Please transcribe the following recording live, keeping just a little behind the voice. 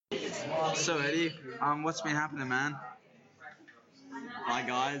So Eddie, what's been happening, man? Hi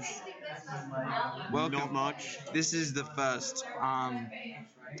guys. Welcome. Not much. This is the first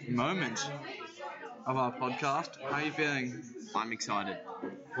moment of our podcast. How are you feeling? I'm excited.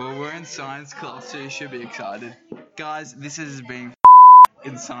 Well, we're in science class, so you should be excited. Guys, this is being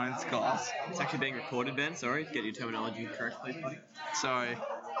in science class. It's actually being recorded, Ben. Sorry. Get your terminology correct, please, buddy. Sorry.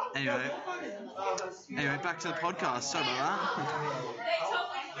 Anyway, back to the podcast. Sorry about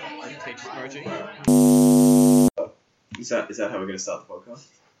Teacher's approaching. Is that how we're going to start the podcast?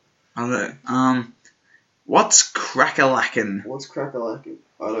 that. I don't know. What's crack-a-lackin'? What's crack-a-lackin'?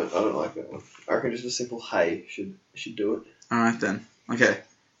 I don't like that one. I reckon just a simple hey should do it. Alright then. Okay.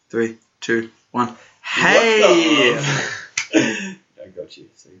 3, 2, 1. Hey! I got you.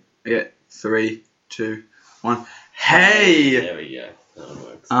 See? Yeah. 3, 2, 1. Hey! There we go. That one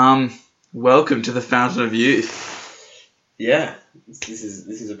works. Welcome to the Fountain of Youth. Yeah. This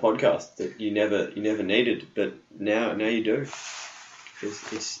is a podcast that you never needed, but now you do.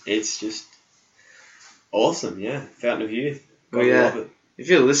 It's just awesome. Yeah. Fountain of Youth. Oh, yeah. Love it. If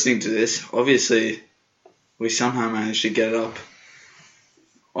you're listening to this, obviously we somehow managed to get it up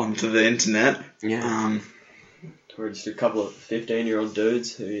onto the internet. Yeah. We're just a couple of 15-year-old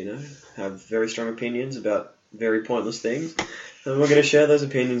dudes who, have very strong opinions about very pointless things, and we're going to share those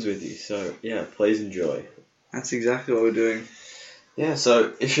opinions with you. So, yeah, please enjoy. That's exactly what we're doing. Yeah,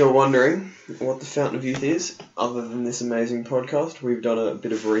 so if you're wondering what the Fountain of Youth is, other than this amazing podcast, we've done a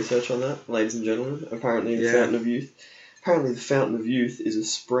bit of research on that, ladies and gentlemen. Apparently the Fountain of Youth is a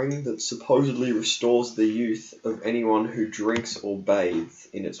spring that supposedly restores the youth of anyone who drinks or bathes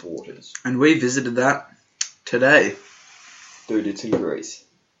in its waters. And we visited that today. Dude, it's in Greece,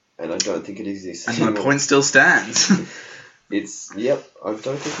 and I don't think it exists And anymore. my point still stands. I don't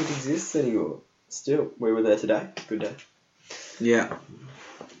think it exists anymore. Still, we were there today. Good day. Yeah.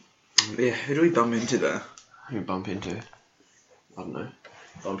 Yeah, who do we bump into there? Who bump into? I don't know.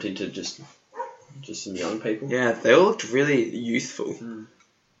 Bumped into just some young people. Yeah, they all looked really youthful.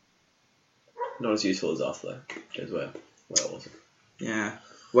 Not as useful as us though. Because we're awesome. Yeah.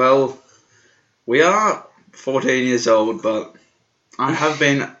 Well, we are 14 years old, but I have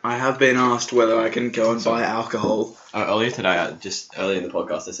been asked whether I can go and buy alcohol. Earlier today, earlier in the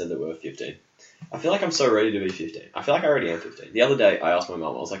podcast, I said that we were 15. I feel like I'm so ready to be 15. I feel like I already am 15. The other day, I asked my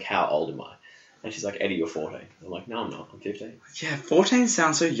mum, I was like, how old am I? And she's like, Eddie, you're 14. I'm like, no, I'm not. I'm 15. Yeah, 14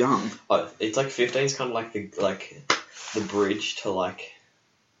 sounds so young. Oh, it's like 15 is kind of like the bridge to like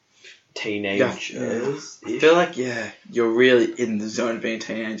teenage. I feel like, you're really in the zone of being a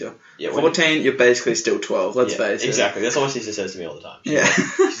teenager. Yeah, 14, you're basically still 12, let's face it. Exactly. That's what my sister says to me all the time.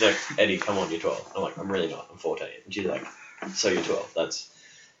 She's like, Eddie, come on, you're 12. I'm like, I'm really not. I'm 14. And she's like, so you're 12. That's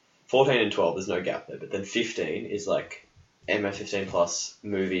 14 and 12, there's no gap there. But then 15 is like MA15 plus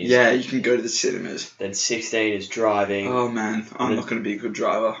movies. Yeah, you can go to the cinemas. Then 16 is driving. Oh man, I'm not going to be a good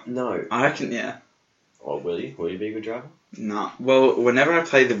driver. No. I reckon, yeah. Or will you? Will you be a good driver? No. Well, whenever I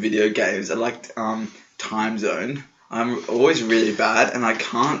play the video games, I like Time Zone. I'm always really bad, and I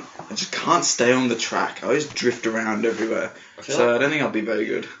just can't stay on the track. I always drift around everywhere. I don't think I'll be very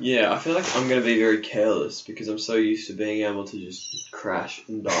good. Yeah, I feel like I'm going to be very careless because I'm so used to being able to just crash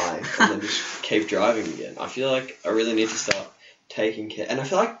and die and then just keep driving again. I feel like I really need to start taking care. And I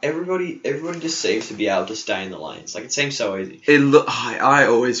feel like everybody just seems to be able to stay in the lanes. Like, it seems so easy. I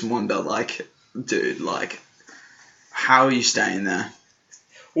always wonder, dude, how are you staying there?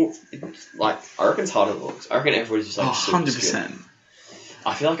 Well, I reckon it's harder than it looks. I reckon everybody's just like 100%.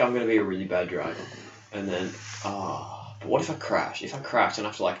 I feel like I'm going to be a really bad driver. And then, but what if I crash? If I crash, then I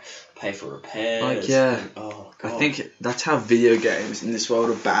have to pay for repairs. Oh, God. I think that's how video games in this world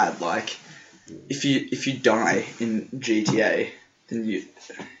are bad. Like, if you die in GTA, then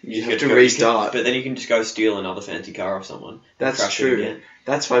you have to restart. But then you can just go steal another fancy car off someone. That's true.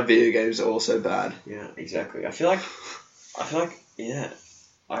 That's why video games are also bad. Yeah, exactly. I feel like, yeah.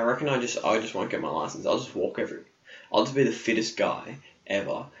 I reckon I just won't get my license. I'll just walk everywhere. I'll just be the fittest guy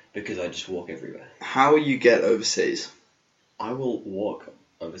ever because I just walk everywhere. How will you get overseas? I will walk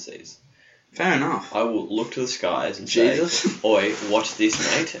overseas. Fair enough. I will look to the skies and say, "Oi, watch this,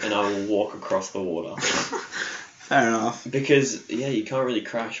 mate," and I will walk across the water. Fair enough. Because you can't really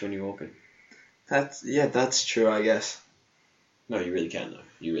crash when you're walking. That's true, I guess. No, you really can though.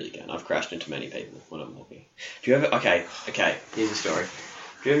 You really can. I've crashed into many people when I'm walking. Do you ever? Okay. Here's a story.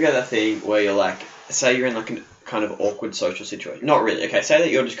 Do you ever get that thing where you're like, say you're in a kind of awkward social situation? Not really. Okay, say that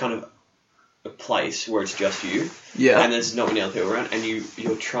you're just kind of a place where it's just you. Yeah. And there's not many other people around, and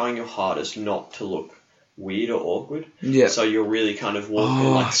you're trying your hardest not to look weird or awkward. Yeah. So you're really kind of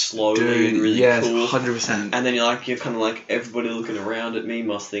walking slowly and really cool. 100%. And then you're kind of like, everybody looking around at me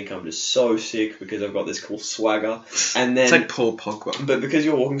must think I'm just so sick because I've got this cool swagger. And then it's like Paul Pogba. But because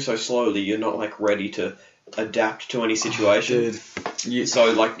you're walking so slowly, you're not like ready to adapt to any situation.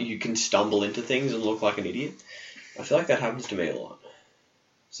 So like you can stumble into things and look like an idiot. I feel like that happens to me a lot.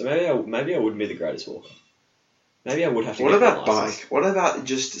 So maybe I wouldn't be the greatest walker. Maybe I would have to. What about bike? What about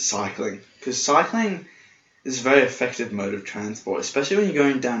just cycling? Because cycling is a very effective mode of transport, especially when you're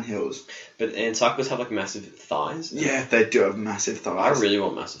going down hills. And cyclists have like massive thighs. Yeah, they do have massive thighs. I really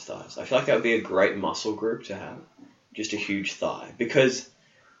want massive thighs. I feel like that would be a great muscle group to have. Just a huge thigh. Because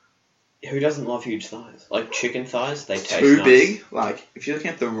who doesn't love huge thighs? Like chicken thighs, they taste too nice. big. Like if you're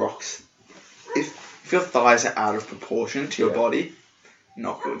looking at the rocks, if your thighs are out of proportion to your body,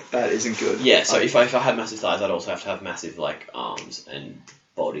 not good. That isn't good. Yeah. So if I had massive thighs, I'd also have to have massive like arms and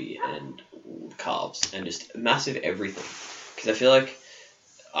body and calves and just massive everything. Because I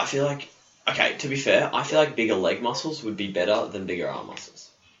feel like okay. To be fair, I feel like bigger leg muscles would be better than bigger arm muscles.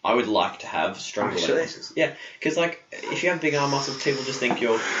 I would like to have stronger leg muscles. Yeah, because like if you have big arm muscles, people just think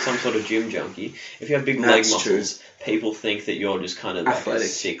you're some sort of gym junkie. If you have big leg muscles, people think that you're just kind of like a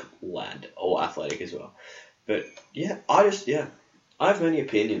sick lad or athletic as well. But yeah, I have many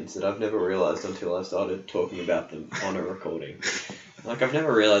opinions that I've never realised until I started talking about them on a recording. Like I've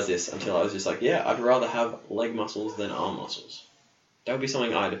never realised this until I was just like, yeah, I'd rather have leg muscles than arm muscles. That would be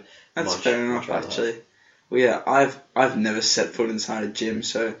something I'd. That's fair enough, actually. Well, yeah, I've never set foot inside a gym,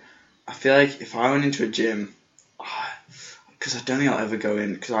 so I feel like if I went into a gym, because I don't think I'll ever go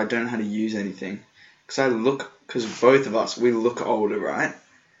in, because I don't know how to use anything. Because both of us, we look older, right?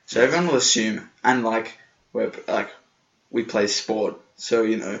 So everyone will assume, and we play sport, so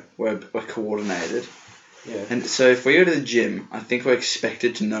we're coordinated. Yeah. And so if we go to the gym, I think we're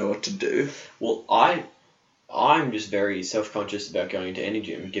expected to know what to do. Well, I'm just very self-conscious about going to any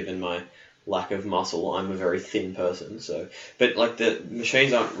gym, given my lack of muscle. I'm a very thin person, but like the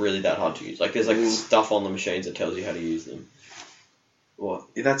machines aren't really that hard to use. Like there's like stuff on the machines that tells you how to use them. What?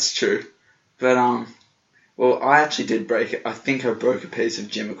 Yeah, that's true. But well, I actually did break it. I think I broke a piece of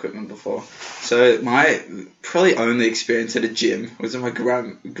gym equipment before. So my probably only experience at a gym was at my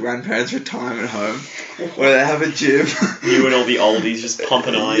grandparents' retirement home, where they have a gym. You and all the oldies just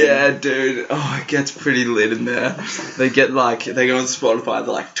pumping iron. Yeah, dude. Oh, it gets pretty lit in there. They go on Spotify,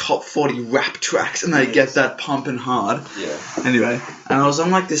 they're like top 40 rap tracks, and they get that pumping hard. Yeah. Anyway, and I was on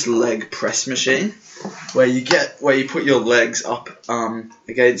like this leg press machine, where you put your legs up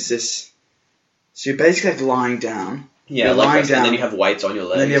against this. So you're basically like lying down. Yeah, you're lying down. And then you have weights on your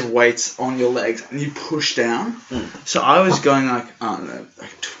legs. And then you have weights on your legs, and you push down. So I was going like, I don't know,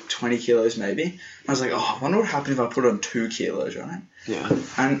 like 20 kilos maybe. I was like, oh, I wonder what happened if I put on 2 kilos, right? Yeah.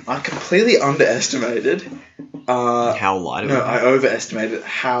 And I completely underestimated. How light it would be? No, I overestimated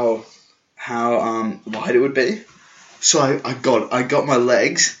how light it would be. So I got my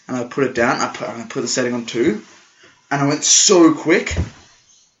legs, and I put it down. I put the setting on 2, and I went so quick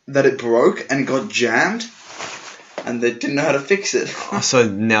that it broke and it got jammed, and they didn't know how to fix it. So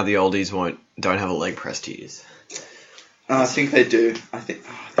now the oldies don't have a leg press to use. I think they do. I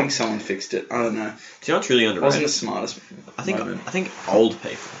think someone fixed it. I don't know. Do you know what's really underrated? Wasn't the smartest. I think old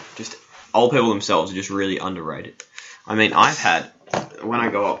people themselves are just really underrated. I mean, I've had when I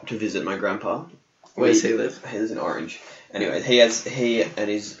go up to visit my grandpa. Where does he live? He lives in Orange. Anyway, he and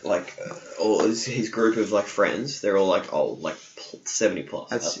his like all his group of like friends. They're all like old, like 70 plus.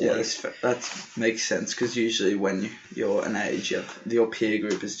 That makes sense, because usually when you're an age, your peer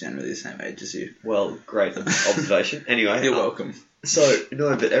group is generally the same age as you. Well, great observation. Anyway, you're welcome. So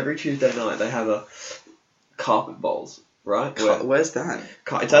no, but every Tuesday night they have a carpet bowls. Right? Where's that?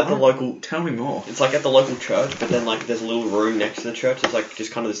 It's at the local. Tell me more. It's like at the local church, but then like there's a little room next to the church. It's like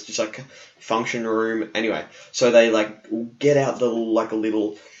just kind of this, like function room. Anyway, so they like get out the like a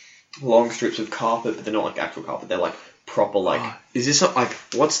little long strips of carpet, but they're not like actual carpet. They're like proper like. Is this like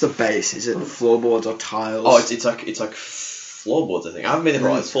what's the base? Is it floorboards or tiles? Oh, it's like floorboards. I think I haven't been there for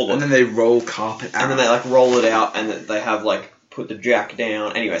a while. It's floorboards. And then they roll carpet out. And then they like roll it out, and they have like put the jack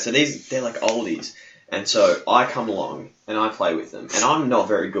down. Anyway, so they're like oldies. And so I come along and I play with them, and I'm not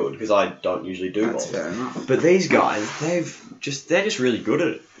very good because I don't usually do That's bowls. fair enough. But these guys, they're just really good at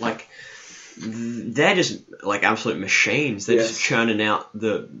it. Like they're just like absolute machines. They're just churning out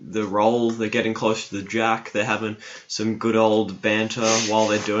the rolls. They're getting close to the jack. They're having some good old banter while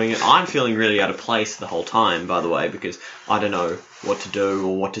they're doing it. I'm feeling really out of place the whole time, by the way, because I don't know what to do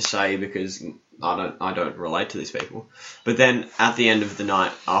or what to say because I don't relate to these people. But then at the end of the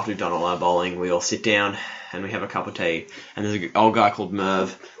night, after we've done all our bowling, we all sit down and we have a cup of tea. And there's an old guy called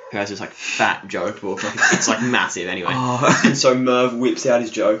Merv, who has this like fat joke book. Like, it's like massive anyway. Oh. And so Merv whips out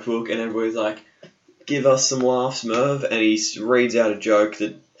his joke book, and everybody's like, "Give us some laughs, Merv." And he reads out a joke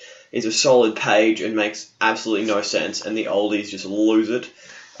that is a solid page and makes absolutely no sense, and the oldies just lose it.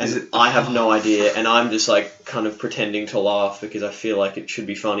 And I have no idea, and I'm just like kind of pretending to laugh because I feel like it should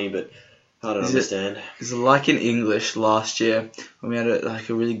be funny, but I don't understand. It's like in English last year when we had a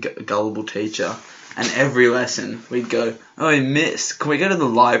really gullible teacher, and every lesson we'd go, "Oh, miss, can we go to the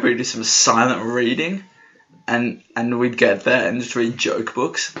library to do some silent reading?" And we'd get there and just read joke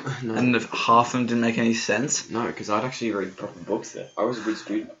books, No. and half of them didn't make any sense. No, because I'd actually read proper books there. I was a good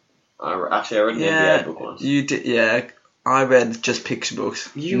student. I read an NBA book once. You did, yeah. I read just picture books,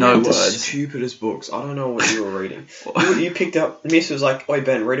 You no read the words. stupidest books. I don't know what you were reading. you picked up. Miss was like, "Oi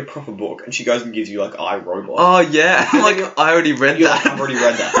Ben, read a proper book," and she goes and gives you like iRobot. Oh yeah, I'm like, I already read You're that. like, I've already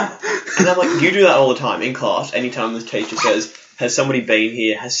read that. And I'm like, you do that all the time in class. Anytime the teacher says, "Has somebody been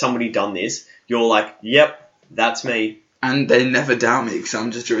here? Has somebody done this?" You're like, "Yep, that's me." And they never doubt me because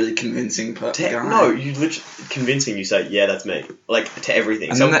I'm just a really convincing guy. No, you literally convincing. You say, "Yeah, that's me." Like to everything.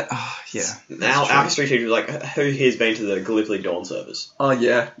 And So then yeah. now our history teacher was like, "Who here's been to the Gallipoli Dawn service?" Oh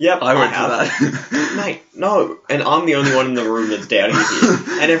yeah. Yep, I went have. to that. Mate, no. And I'm the only one in the room that's doubting it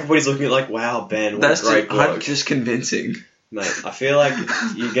here. And everybody's looking at like, "Wow, Ben, what That's a great bloke." I'm just convincing. Mate, I feel like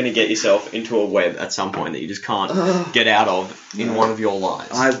you're going to get yourself into a web At some point that you just can't get out of in one of your lives.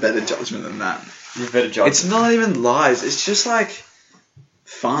 I have better judgment than that. You've better judge. It's not even lies. It's just like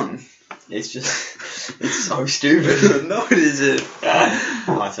fun. It's so stupid. No, it isn't.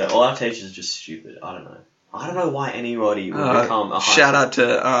 I say all our teachers are just stupid. I don't know why anybody would become a high Shout out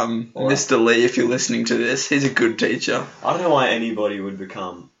to Alright. Mr. Lee if you're listening to this. He's a good teacher. I don't know why anybody would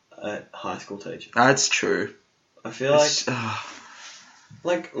become a high school teacher. That's true. I feel like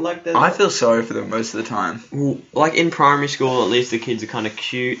like I feel sorry for them most of the time. Well, like in primary school, at least the kids are kind of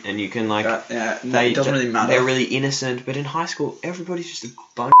cute, and you can like Yeah, they it doesn't really matter. They're really innocent, but in high school, everybody's just a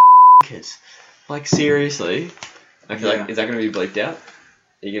bunch of kids. Like seriously, Okay, Yeah. like, is that going to be bleeped out?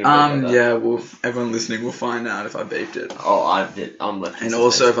 Are you going to bleep that? Yeah, well, everyone listening will find out if I beeped it. Oh, I'm left. And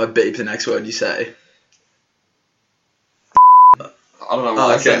also if I beep the next word you say. I don't know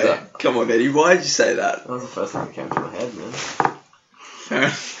why I said that. Come on, Eddie, why did you say that? That was the first thing that came to my head, man. Fair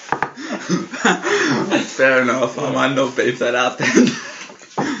Fair enough. I might not beep that out then.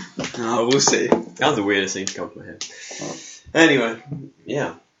 We'll see. That was the weirdest thing to come to my head. Anyway,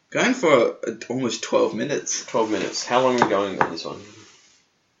 yeah, Going for almost 12 minutes. 12 minutes. How long are we going on this one?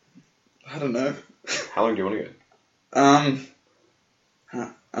 I don't know. How long do you want to go?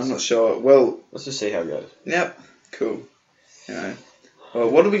 I'm not sure. Well, Let's just see how it goes. yep. Cool. You know. Well,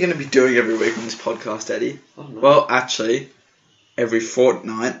 what are we going to be doing every week on this podcast, Eddie? I don't know. Well, actually, every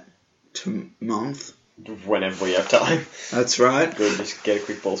fortnight to month. Whenever we have time. That's right. Good, just get a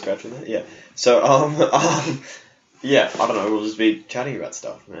quick ball scratch with that. Yeah. So, yeah, I don't know. We'll just be chatting about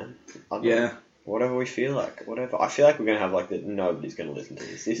stuff, man. I don't know. Yeah. Whatever we feel like. Whatever. I feel like we're going to have, like, that nobody's going to listen to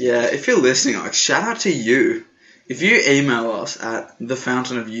this. Yeah, if you're listening, like, shout out to you. If you email us at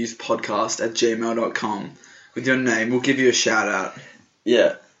thefountainofyouthpodcast@gmail.com with your name, we'll give you a shout out.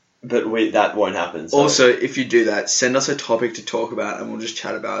 Yeah. But that won't happen. So. Also, if you do that, send us a topic to talk about and we'll just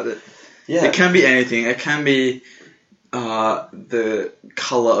chat about it. yeah. It can be anything. It can be the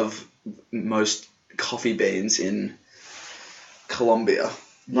colour of most coffee beans in Colombia.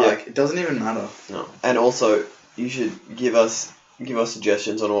 Like, it doesn't even matter. No. And also, you should give us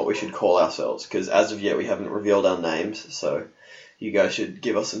suggestions on what we should call ourselves, because as of yet we haven't revealed our names. So, you guys should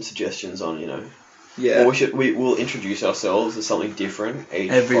give us some suggestions on, Yeah. or we'll introduce ourselves as something different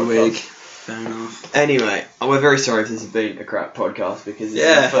Every podcast. week. Fair enough. Anyway, we're very sorry if this has been a crap podcast because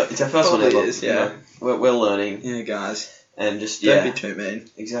it's our first one probably ever. is, yeah. We're learning Yeah, guys. and just Don't be too mean.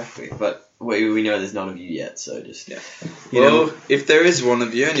 exactly. But we know there's none of you yet, so just Yeah. you Well, know. if there is one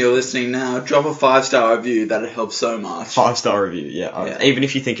of you and you're listening now, drop a 5-star review. That'd help so much. 5-star review, yeah. Yeah. Even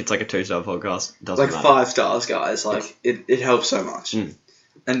if you think it's like a 2-star podcast, it doesn't Like matter. 5 stars, guys. Like it helps so much. Mm.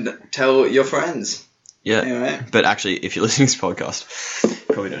 And tell your friends. Yeah. Anyway. But actually, if you're listening to this podcast, you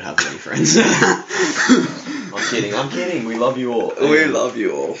probably don't have many friends. I'm kidding. We love you all. We love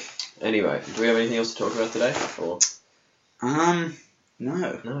you all. Anyway, do we have anything else to talk about today? Or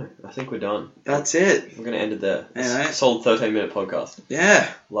No. no, I think we're done. That's it. We're gonna end it there. Yeah. Solid 13-minute podcast. Yeah.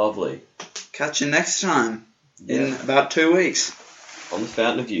 Lovely. Catch you next time. In Yeah. about 2 weeks. On the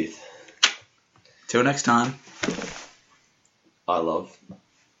Fountain of Youth. Till next time. I love.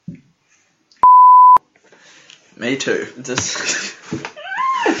 Me too. Just.